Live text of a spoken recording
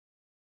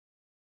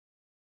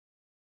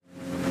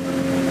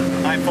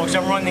folks,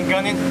 I'm running and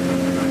gunning.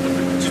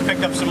 Just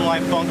picked up some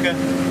live bunker.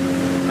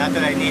 Not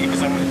that I need it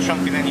because I'm going to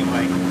chunk it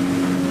anyway.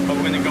 But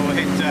we're going to go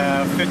hit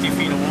 50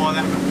 feet of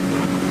water.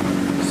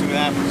 See what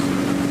happens.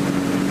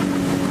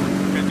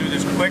 We're going to do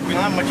this quick. We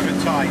don't have much of a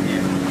tide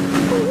here.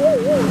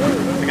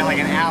 We got like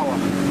an hour.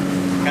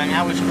 Got an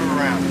hour to screw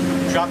around.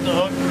 Drop the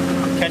hook,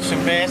 catch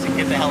some bass, and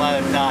get the hell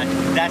out of Dodge.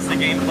 That's the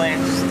game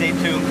plan. Stay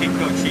tuned. Keep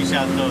Coach Cheese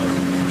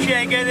outdoors.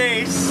 Shake it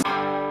east.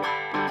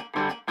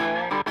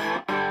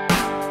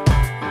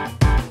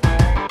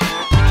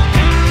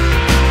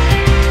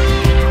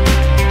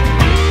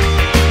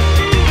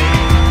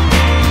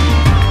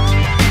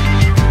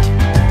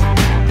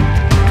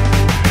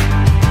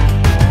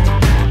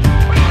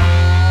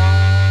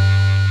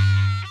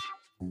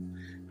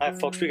 Alright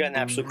folks, we got an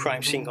absolute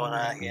crime scene going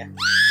on here.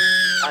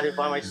 Out here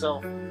by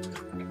myself.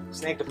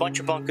 Snagged a bunch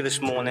of bunker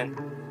this morning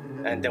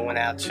and then went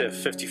out to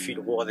 50 feet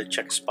of water,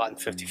 check a spot in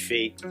 50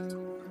 feet,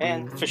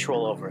 and fish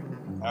roll over it.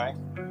 Alright?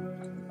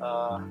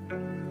 Oh.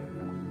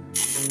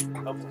 Here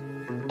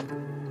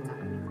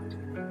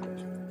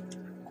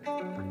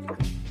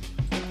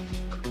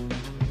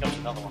comes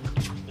another one.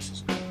 This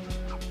is good.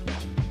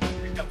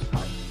 Here comes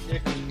another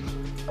stick.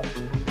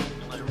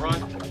 Let it run.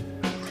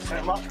 Turn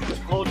him up.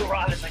 Load the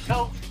rod as I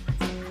go.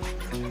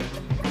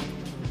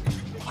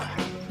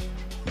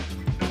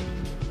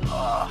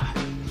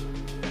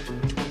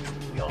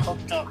 You're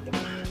hooked up.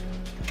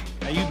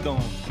 How you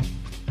doing?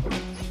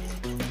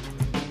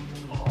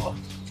 Oh.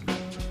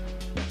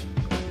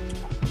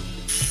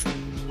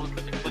 We'll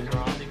put the clicker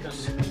on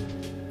because I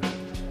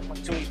don't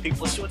want too many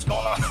people to see what's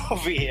going on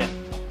over here.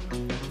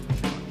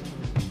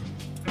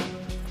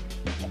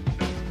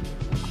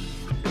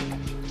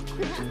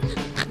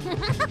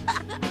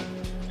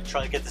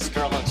 Try to get this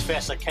girl on as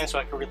fast as I can so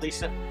I can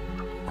release it.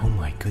 Oh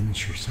my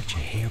goodness, you're such a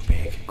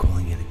hairbag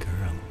calling it a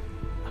girl.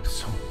 I'm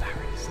so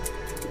embarrassed.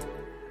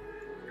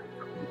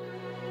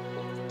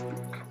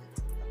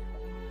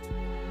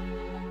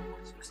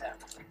 What's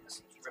happening? This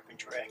is rip and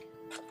drag.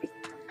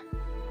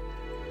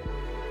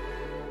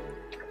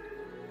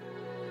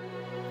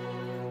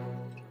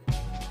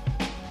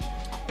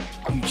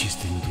 You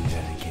just didn't do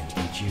that again,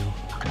 did you?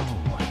 Oh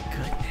my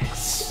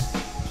goodness.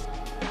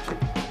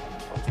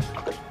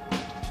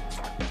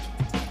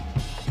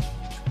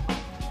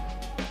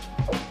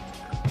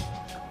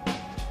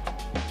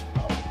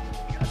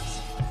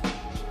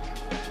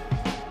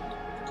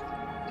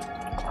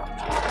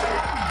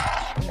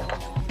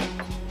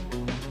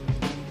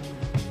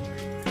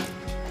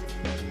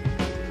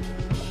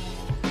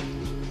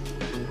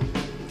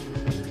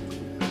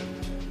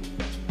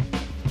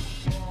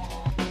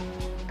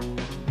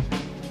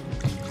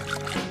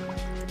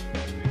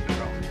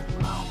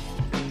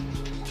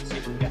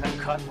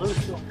 Cut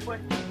loose real quick.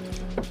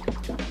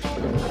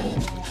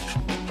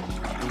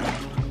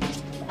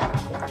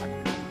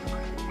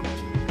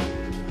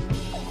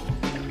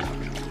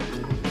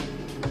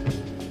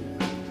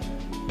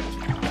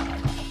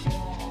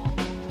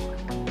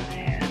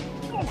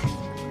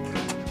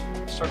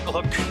 Circle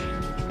hook.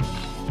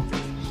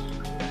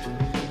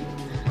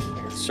 I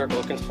got the circle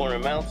hook in the corner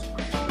of the mouth.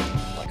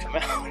 I'll come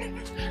out.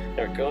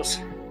 There it goes.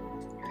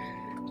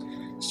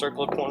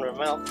 Circle hook, corner of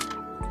the mouth.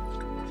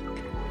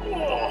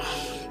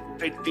 Oh.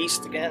 Big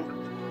beast again,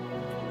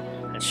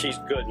 and she's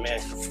good, man.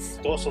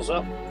 Dorsal's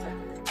up.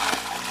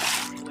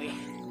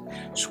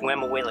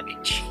 Swam away like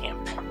a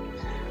champ.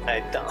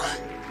 I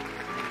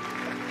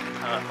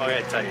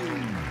gotta tell you,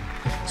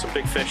 some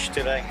big fish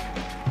today.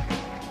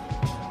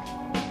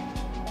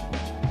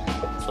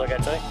 That's what I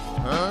gotta tell you.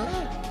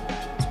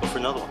 Let's go for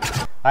another one.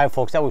 All right,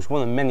 folks, that was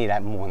one of many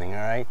that morning.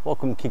 All right,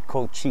 welcome to Keep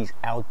Coach Cheese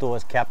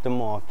Outdoors. Captain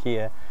Mark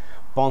here.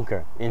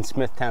 Bunker in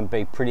Smithtown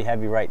Bay, pretty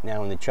heavy right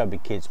now, and the chubby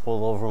kids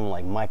all over them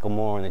like Michael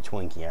Moore and the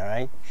Twinkie. All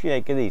right,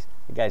 shake it easy,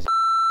 you guys.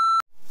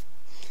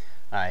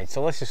 All right,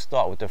 so let's just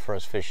start with the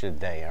first fish of the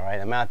day. All right,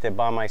 I'm out there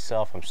by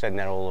myself. I'm setting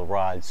out all the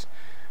rods,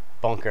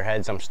 bunker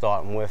heads. I'm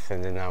starting with,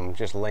 and then I'm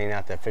just laying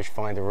out that fish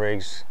finder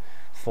rigs.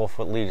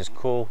 4-foot lead is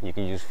cool. You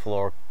can use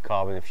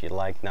fluorocarbon if you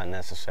like, not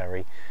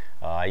necessary.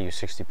 I use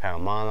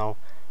 60-pound mono,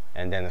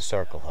 and then a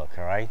circle hook.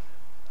 All right.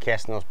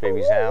 Casting those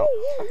babies out,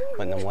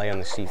 letting them lay on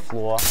the sea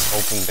floor,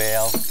 open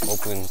bail,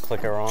 open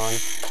clicker on.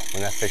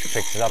 When that fish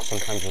picks it up,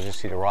 sometimes you'll just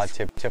see the rod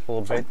tip a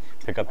little bit.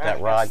 Pick up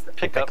that rod,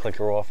 pick that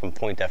clicker off, and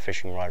point that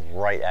fishing rod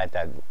right at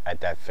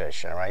that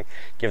fish. All right,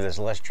 give it as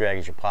less drag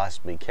as you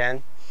possibly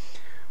can.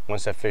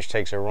 Once that fish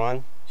takes a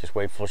run, just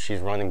wait till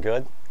she's running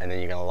good, and then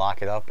you're gonna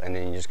lock it up, and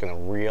then you're just gonna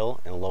reel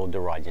and load the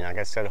rod. You're not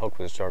gonna set a hook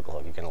with a circle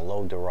hook. You're gonna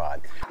load the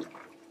rod.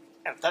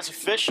 And if that's a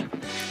fish,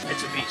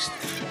 it's a beast.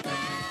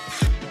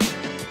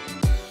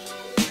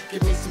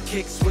 Give me some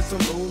kicks with some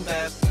boom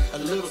bap, a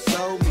little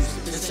soul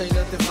music. This ain't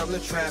nothing from the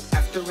trap.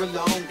 After a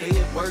long day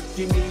at work,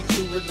 you need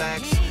to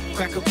relax.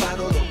 Crack a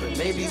bottle open,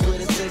 maybe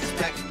with a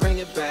six-pack, bring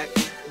it back.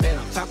 Man,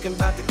 I'm talking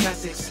about the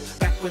classics.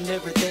 Back when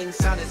everything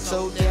sounded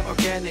so damn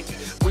organic.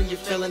 When you're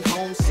feeling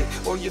homesick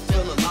or you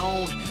feel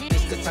alone,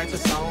 it's the type of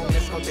song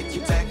that's gonna take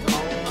you back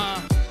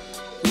home.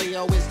 Lay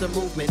know is the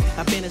movement.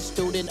 I've been a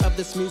student of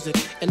this music,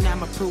 and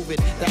I'ma prove it.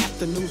 The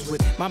afternoons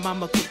with my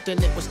mama cooked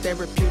and it was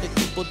therapeutic.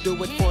 People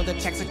do it for the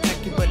tax and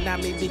tacky, but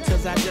not me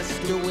because I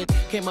just do it.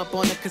 Came up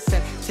on the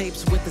cassette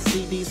tapes with the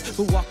CDs.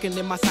 Who walking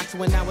in my socks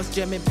when I was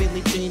jamming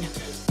Billie Jean.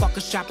 Fuck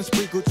a shopping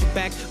spree, Gucci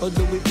bag or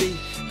Louis V.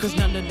 Cause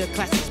none of the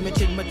classics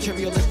mention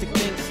materialistic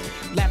things.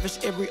 Lavish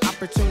every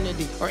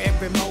opportunity or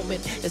every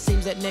moment. It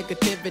seems that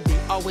negativity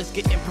always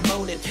getting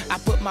promoted. I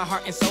put my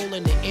heart and soul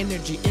in it.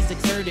 Energy is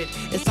exerted.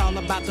 It's all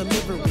about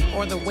delivery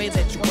or the way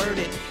that you word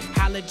it.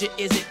 How legit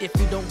is it if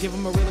you don't give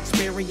them a real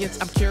experience?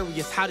 I'm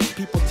curious, how these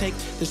people take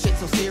the shit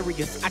so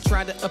serious? I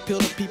try to appeal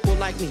to people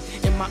like me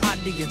in my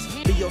audience.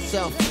 Be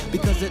yourself,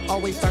 because it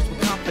always starts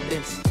with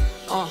confidence.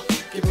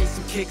 Give me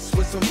some kicks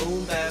with some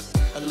boom bap,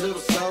 a little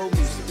soul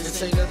music.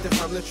 This ain't nothing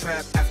from the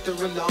trap. After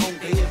a long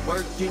day at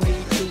work, you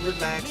need to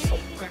relax.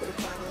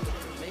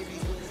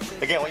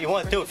 Again, what you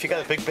want to do if you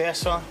got a big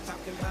bass on,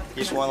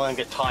 you just want to let him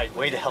get tied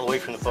way the hell away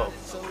from the boat.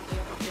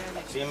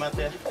 See him out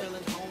there?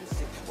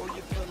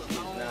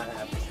 Not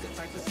happy.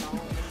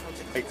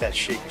 Make that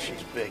shake,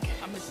 she's big.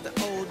 I miss the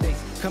old days,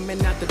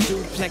 coming out the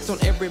duplex on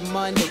every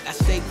Monday. I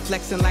stayed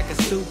flexing like a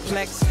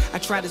suplex. I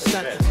tried to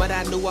stunt, but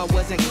I knew I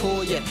wasn't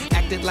cool yet.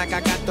 Acted like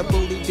I got the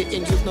booty,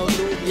 didn't use no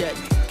lube yet.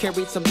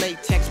 Carried some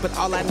latex, but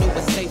all I knew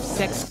was safe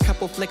sex.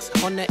 Couple flicks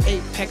on the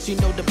apex, you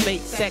know,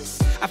 debate sex.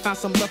 I found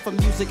some love for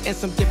music and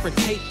some different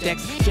tape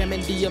decks.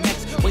 Jamming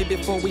DMX way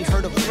before we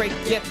heard of Drake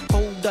yet.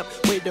 Hold up,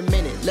 wait a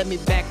minute, let me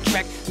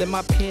backtrack. Let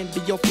my pen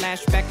be your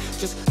flashback,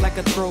 just like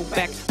a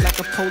throwback, like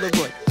a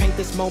Polaroid. Paint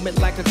this moment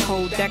like a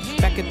Kodak.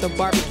 Back at the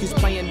barbecues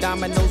playing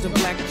dominoes and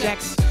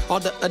blackjacks. All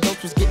the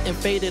adults was getting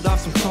faded off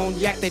some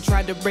cognac. They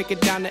tried to break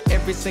it down to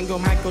every single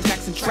Michael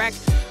Jackson track.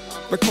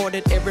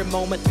 Recorded every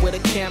moment with a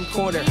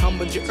camcorder.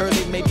 Humbled you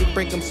early, maybe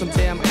bring them some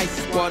damn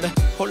ice water.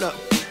 Hold up.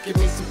 Give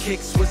me some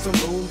kicks with some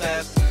boom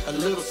bap, a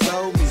little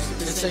soul music.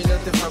 This ain't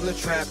nothing from the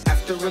trap.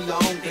 After a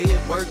long day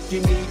at work,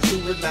 you need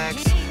to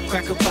relax.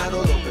 Crack a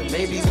bottle open,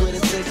 maybe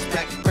with a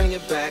six-pack, bring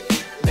it back.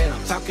 Man,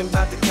 I'm talking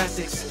about the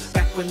classics.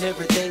 Back when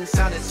everything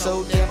sounded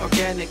so damn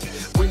organic.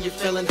 When you're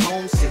feeling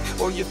homesick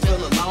or you feel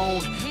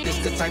alone, this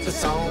the type of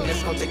song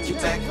that's gonna take you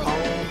back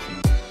home.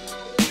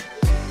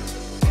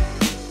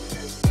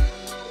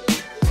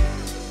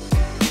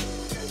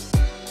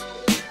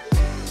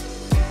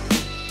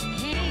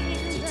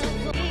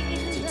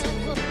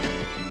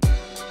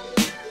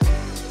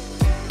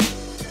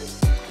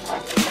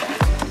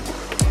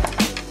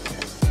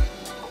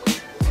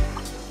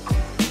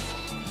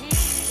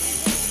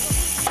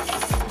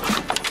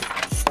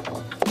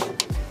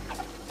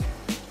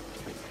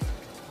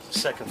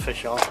 Second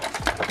fish on.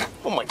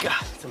 Oh my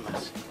God, it's a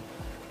mess.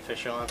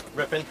 Fish on,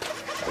 ripping.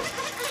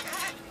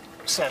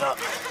 Set up.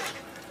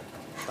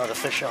 Another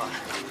fish on.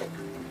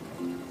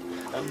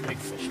 Another big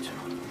fish too.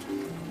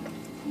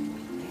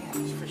 Man,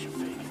 these fish are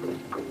big.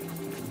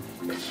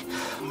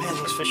 Man,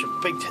 these fish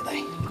are big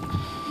today.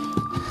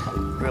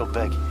 Real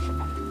big.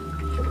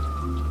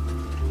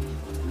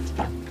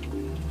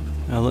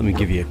 Let me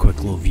give you a quick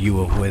little view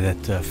of where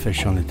that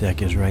fish on the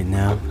deck is right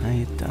now. How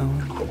you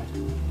doing?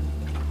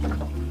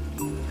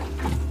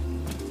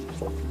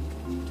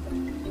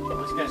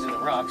 This guy's in the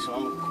rock, so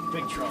I'm in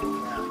big trouble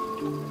now.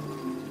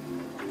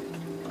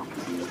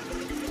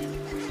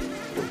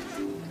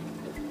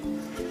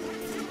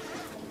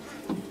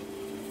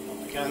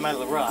 I got him out of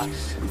the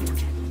rocks.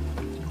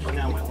 So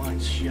now my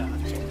line's shot.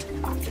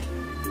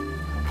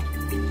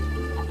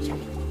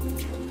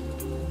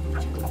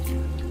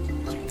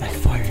 That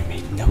fire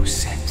made no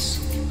sense.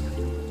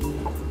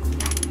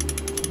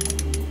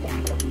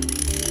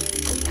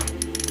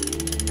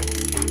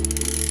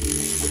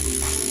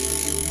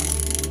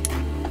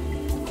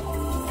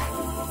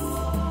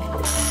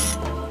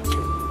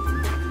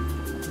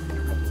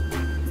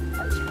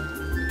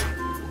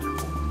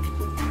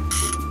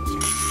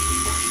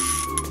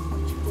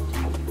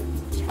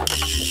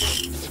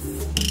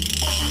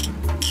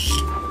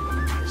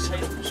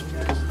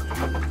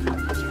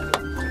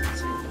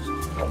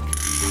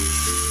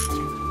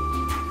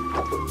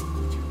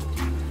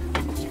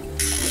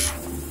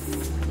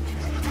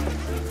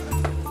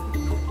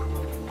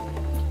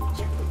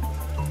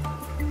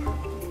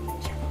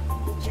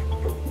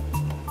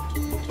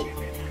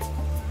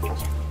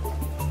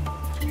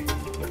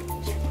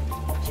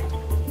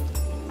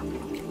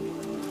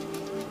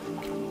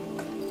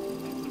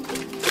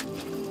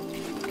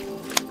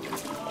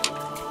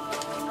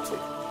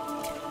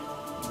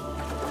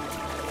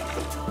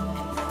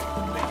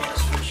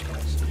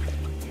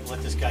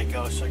 Guy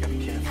goes, so I gotta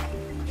be careful.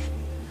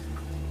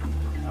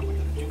 How am I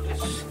gonna do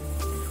this?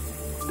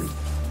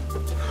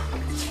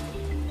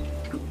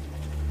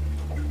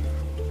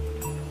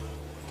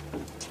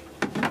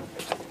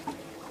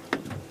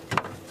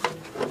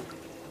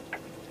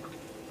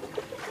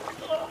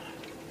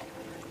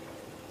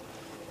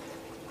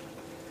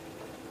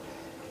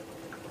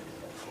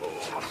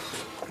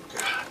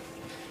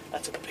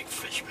 That's a big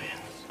fish, man.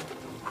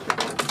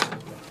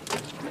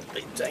 What do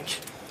you think?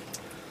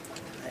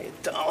 How you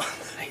doing?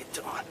 How you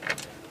doing?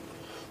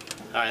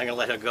 All right, I'm gonna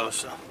let her go,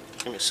 so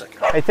Give me a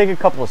second. Hey, take a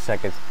couple of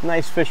seconds.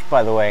 Nice fish,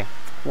 by the way.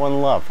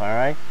 One love, all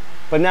right?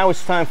 But now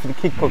it's time for the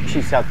Kid Coke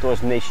Cheese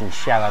Outdoors Nation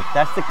shout out.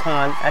 That's the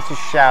con, that's a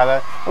shout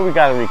out. And we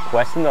got a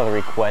request, another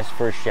request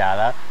for a shout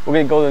out. We're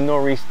gonna go to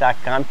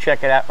norreese.com,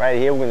 check it out right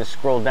here. We're gonna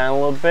scroll down a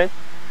little bit.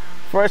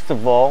 First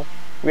of all,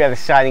 we have a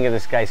sighting of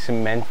this guy,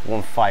 Cement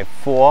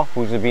 154,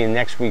 who's gonna be in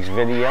next week's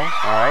video, all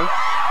right?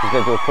 He's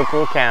gonna do a quick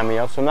little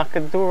cameo, so I'm not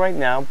gonna do it right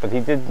now, but he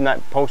did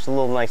not post a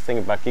little nice thing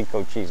about Kid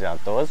Coke Cheese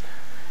Outdoors.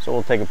 So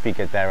we'll take a peek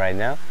at that right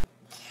now.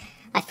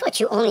 I thought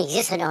you only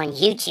existed on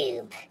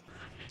YouTube.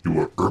 You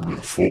are urban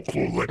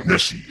folklore like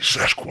Nessie,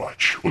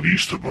 Sasquatch, or the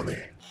Easter Bunny.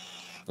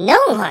 No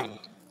one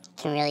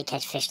can really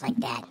catch fish like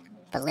that.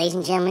 But ladies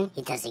and gentlemen,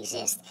 he does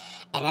exist.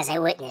 And as I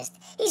witnessed,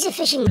 he's a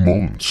fishing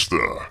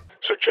monster.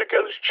 So check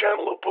out his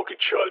channel or book a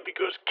Charlie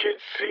because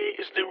Kids C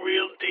is the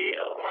real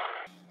deal.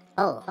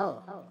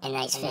 Oh, a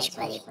nice fish,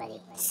 buddy.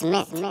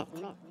 Cement.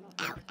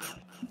 Out.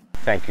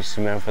 Thank you,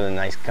 Cement, for the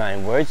nice,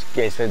 kind words.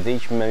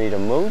 Quesadich, many to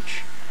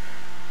mooch.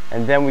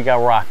 And then we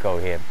got Rocco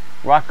here.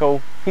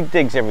 Rocco, he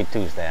digs every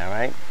Tuesday, all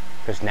right?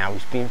 Because now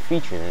he's being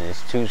featured in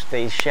his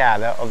Tuesday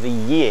shout-out of the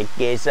year.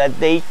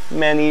 Quesadich,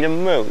 many to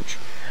mooch.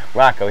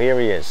 Rocco, here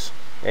he is.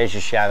 There's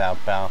your shout-out,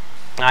 pal.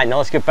 All right, now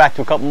let's get back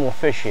to a couple more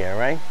fish here, all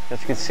right?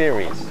 Let's get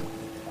serious.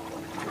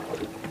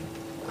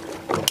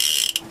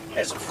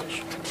 There's a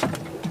fish.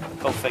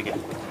 Go figure.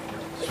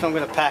 So I'm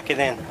going to pack it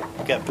in.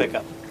 Get a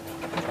pickup.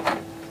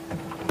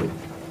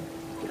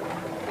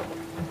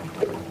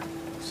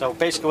 So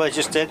basically what I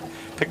just did,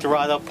 picked the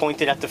rod up,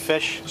 pointed at the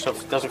fish, so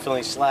if it doesn't feel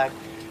any slack,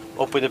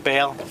 open the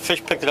bail. The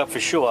fish picked it up for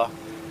sure.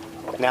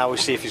 Now we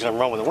see if he's going to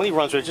run with it. When he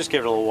runs with it, just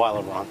give it a little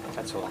while to run.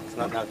 That's all. It's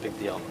not a big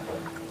deal.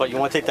 But you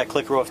want to take that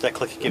clicker off. That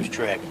clicker gives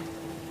drag.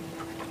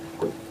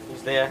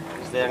 He's there.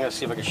 I'm going to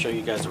see if I can show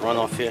you guys the run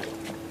off here.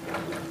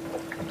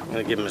 I'm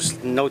going to give him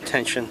no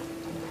tension.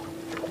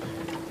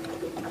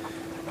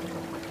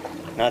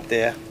 Not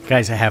there.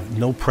 Guys, I have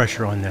no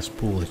pressure on this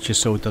pool. It's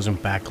just so it doesn't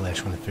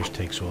backlash when the fish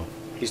takes off.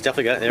 He's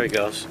definitely got it. There he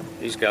goes.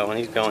 He's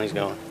going.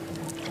 All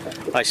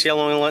right, see how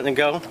long I'm letting him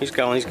go? He's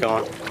going.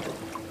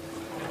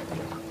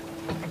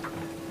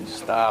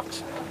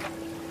 Stopped.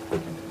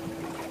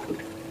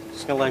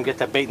 Just gonna let him get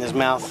that bait in his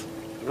mouth.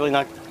 Really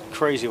not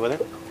crazy with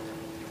it.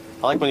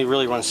 I like when he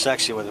really runs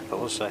sexy with it, but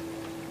we'll see.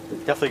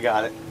 Definitely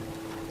got it.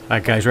 All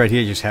right, guys, right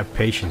here, just have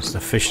patience. The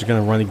fish is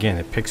gonna run again.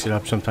 It picks it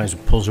up. Sometimes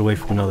it pulls away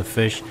from another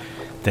fish.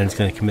 Then it's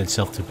gonna commit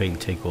itself to bait and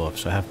take off.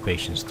 So have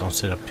patience. Don't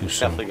sit up too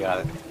soon. Definitely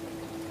got it.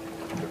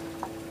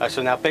 All right,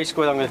 so now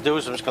basically what I'm going to do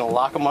is I'm just going to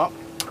lock them up.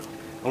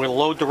 I'm going to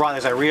load the rod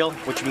as I reel,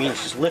 which means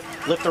just lift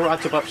the rod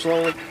tip up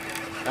slowly.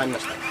 I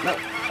missed it. No,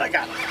 I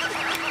got it.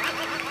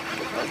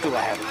 What do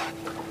I have it?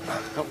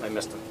 Nope, I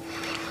missed it.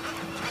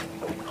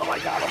 Oh, I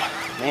got him.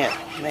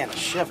 Man, the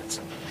shivets.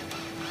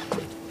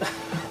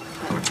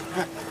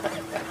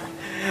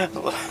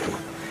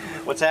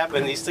 What's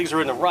happened, these things are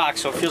in the rock,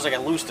 so it feels like I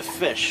lose the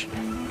fish.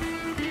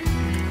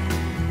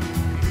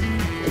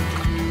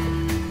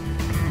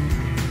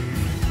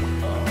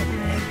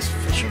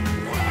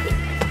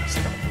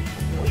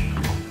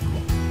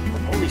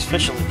 These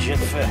fish are legit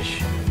fish.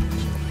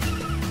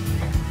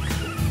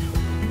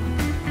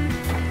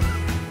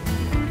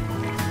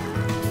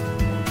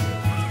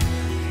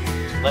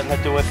 Just letting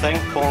that do a thing,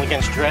 pulling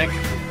against drag.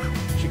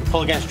 She can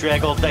pull against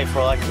drag all day for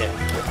all I care.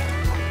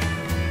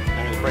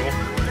 I'm going to bring it.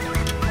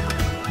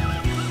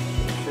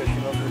 Make sure she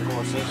knows where the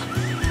horse is.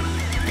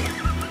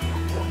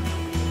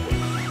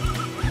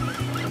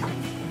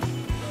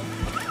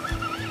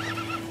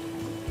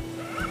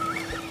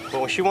 But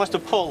when she wants to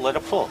pull, let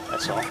her pull,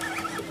 that's all.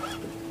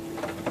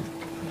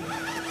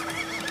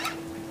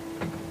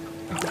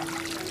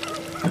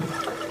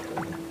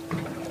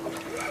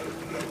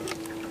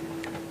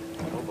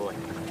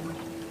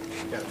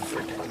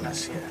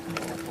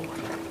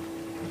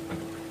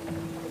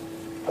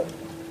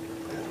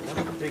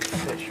 Another big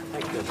fish, my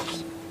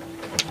goodness.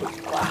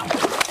 Wow.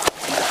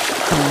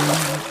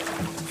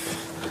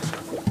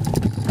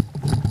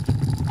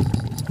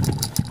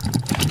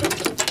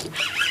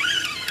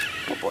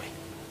 Oh boy.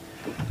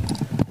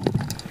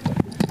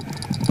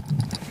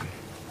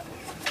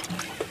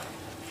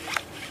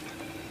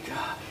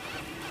 God.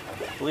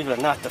 Believe it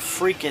or not, the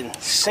freaking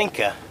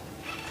sinker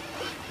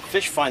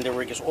fish finder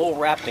rig is all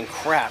wrapped in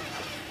crap.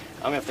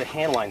 I'm gonna have to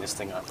hand line this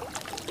thing up.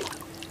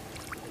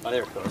 Oh,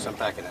 there it goes. I'm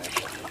packing it.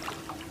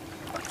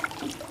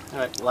 All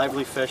right,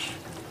 lively fish,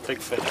 big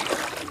fish.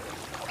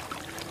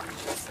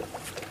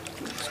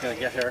 Just gonna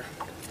get her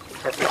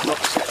perfect hook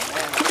set.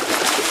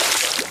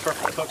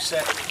 Perfect hook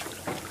set.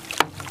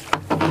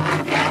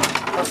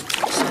 Perfect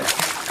hook set.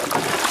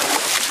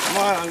 Come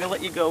on, I'm gonna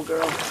let you go,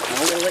 girl.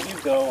 I'm gonna let you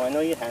go. I know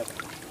you have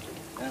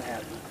it. Not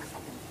happy.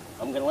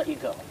 I'm gonna let you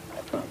go.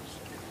 I promise.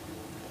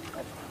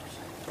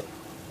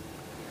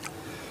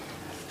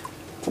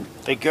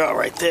 Big girl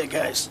right there,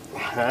 guys.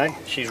 Alright,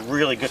 she's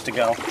really good to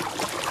go.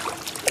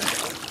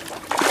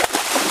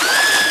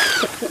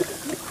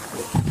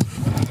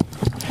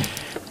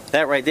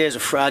 That right there is a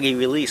froggy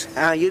release.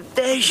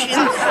 Salutations!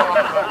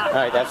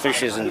 Alright, that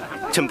fish is in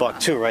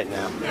Timbuktu right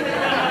now.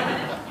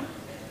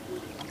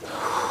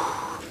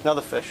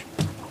 Another fish.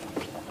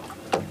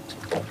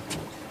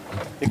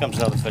 Here comes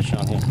another fish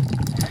on here.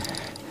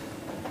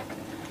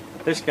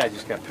 This guy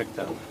just got picked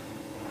up.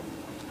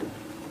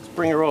 Let's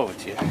bring her over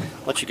to you.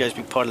 Let you guys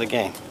be part of the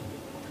game.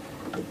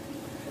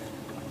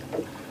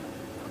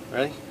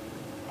 Ready?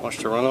 Watch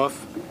the runoff.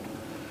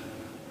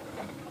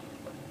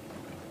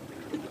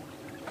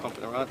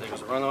 Pumping the rod, there goes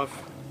the runoff.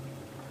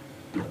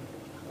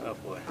 Oh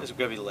boy, this is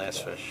going to be the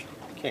last fish.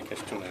 Can't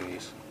catch too many of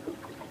these.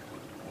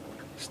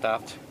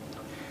 Stopped.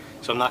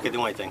 So I'm not going to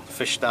do anything.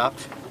 Fish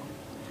stopped.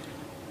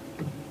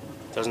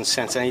 Doesn't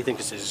sense anything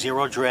because there's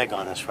zero drag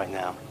on us right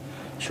now.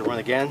 She'll run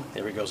again.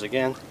 There he goes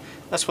again.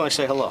 That's when I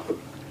say hello.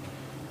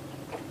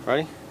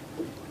 Ready?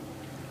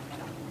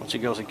 Once she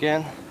goes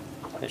again,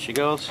 there she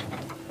goes.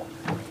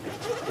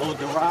 Load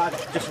the rod.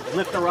 Just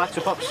lift the rod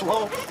tip up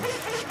slow.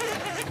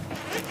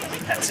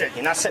 That's it.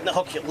 You're not setting the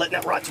hook. You're letting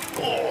that rod tip.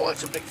 Oh,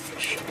 that's a big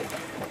fish.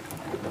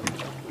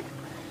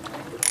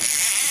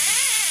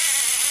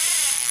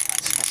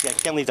 See, I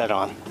can't leave that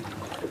on.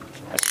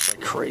 That's just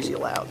like crazy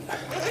loud.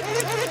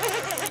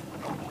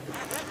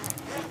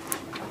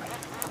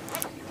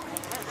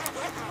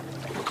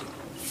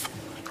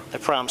 I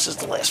promise it's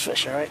the last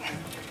fish, all right?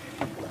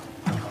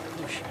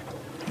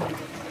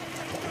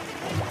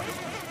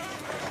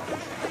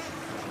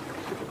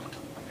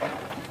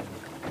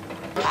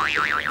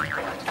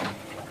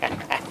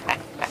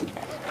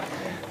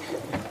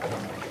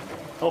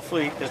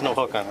 Hopefully there's no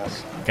hook on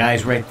this.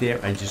 Guys, right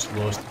there, I just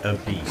lost a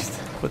beast.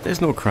 But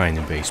there's no crying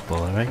in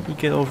baseball, all right? You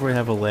get over it,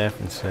 have a laugh,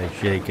 and say,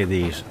 shake it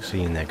easy.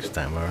 See you next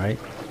time, all right?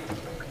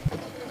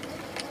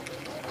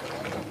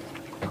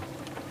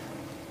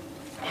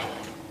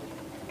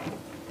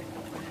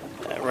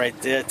 That right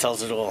there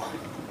tells it all.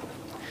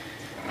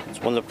 It's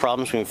one of the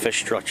problems when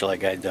fish structure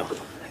like I do.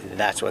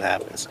 That's what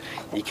happens.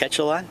 You catch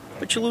a lot,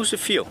 but you lose a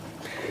few.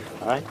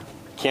 All right?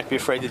 Can't be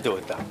afraid to do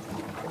it, though.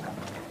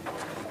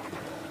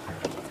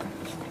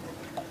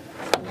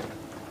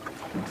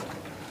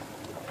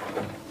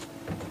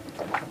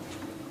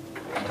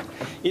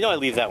 You know I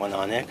leave that one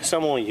on there because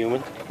I'm only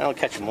human. I don't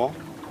catch them all.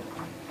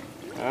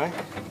 Alright?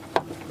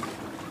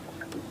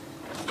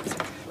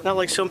 Not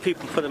like some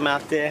people put them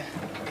out there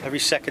every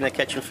second they're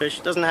catching fish.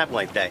 It doesn't happen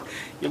like that.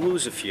 You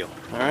lose a few.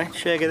 Alright?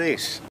 Check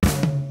these.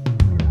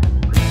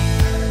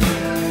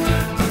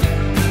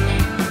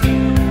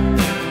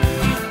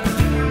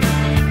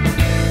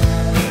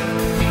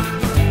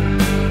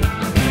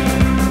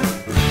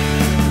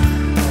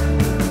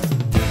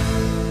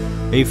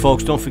 Hey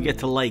folks, don't forget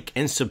to like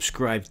and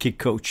subscribe to Kid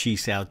Coach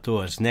Cheese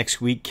Outdoors.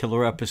 Next week,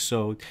 killer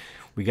episode.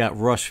 We got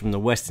Russ from the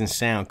Western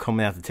Sound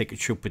coming out to take a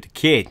trip with the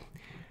kid.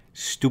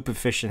 Stupid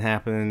fishing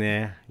happening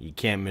there. You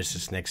can't miss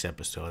this next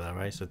episode,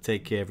 alright? So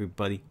take care,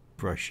 everybody.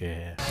 Brush your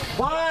hair.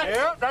 What?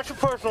 Yeah, that's your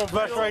personal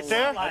best right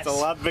there. That's a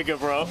lot bigger,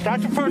 bro.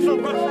 That's your personal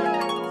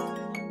best.